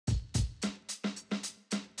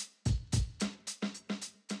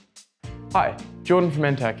Hi, Jordan from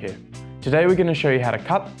ENTTEC here. Today we're going to show you how to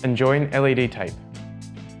cut and join LED tape.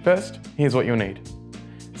 First, here's what you'll need.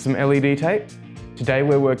 Some LED tape. Today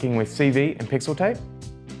we're working with CV and pixel tape.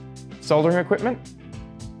 Soldering equipment.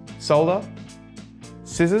 Solder.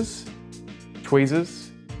 Scissors.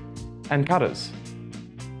 Tweezers. And cutters.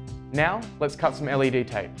 Now, let's cut some LED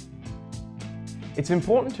tape. It's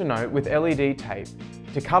important to note with LED tape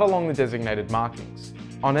to cut along the designated markings.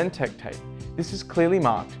 On ENTTEC tape, this is clearly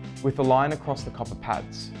marked with a line across the copper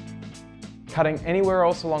pads. Cutting anywhere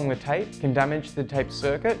else along the tape can damage the tape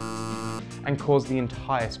circuit and cause the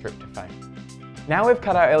entire strip to fade. Now we've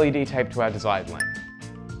cut our LED tape to our desired length.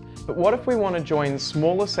 But what if we want to join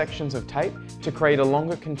smaller sections of tape to create a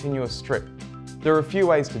longer continuous strip? There are a few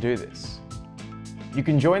ways to do this. You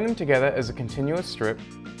can join them together as a continuous strip,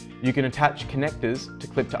 you can attach connectors to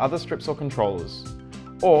clip to other strips or controllers,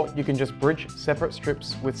 or you can just bridge separate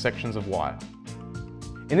strips with sections of wire.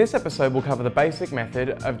 In this episode, we'll cover the basic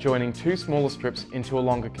method of joining two smaller strips into a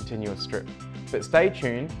longer continuous strip. But stay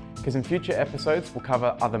tuned, because in future episodes, we'll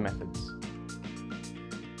cover other methods.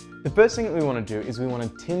 The first thing that we want to do is we want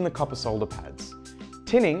to tin the copper solder pads.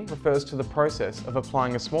 Tinning refers to the process of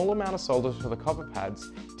applying a small amount of solder to the copper pads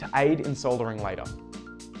to aid in soldering later.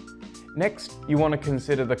 Next, you want to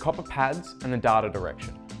consider the copper pads and the data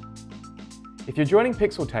direction. If you're joining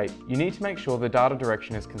pixel tape, you need to make sure the data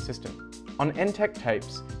direction is consistent. On ENTTEC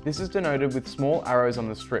tapes, this is denoted with small arrows on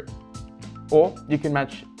the strip. Or you can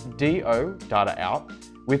match DO, data out,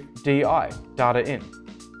 with DI, data in.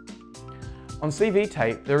 On CV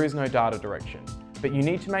tape, there is no data direction, but you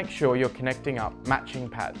need to make sure you're connecting up matching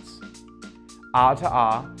pads. R to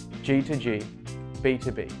R, G to G, B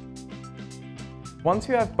to B. Once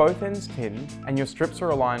you have both ends tinned and your strips are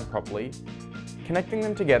aligned properly, connecting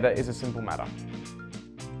them together is a simple matter.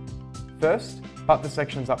 First, butt the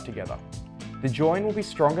sections up together. The join will be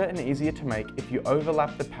stronger and easier to make if you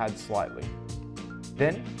overlap the pads slightly.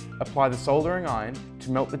 Then, apply the soldering iron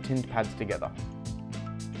to melt the tinned pads together.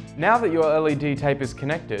 Now that your LED tape is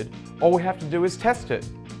connected, all we have to do is test it.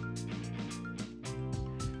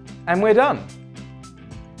 And we're done!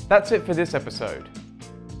 That's it for this episode.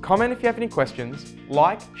 Comment if you have any questions,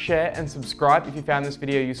 like, share and subscribe if you found this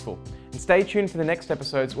video useful. And stay tuned for the next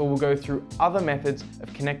episodes where we'll go through other methods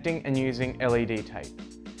of connecting and using LED tape.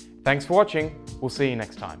 Thanks for watching, we'll see you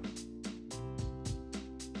next time.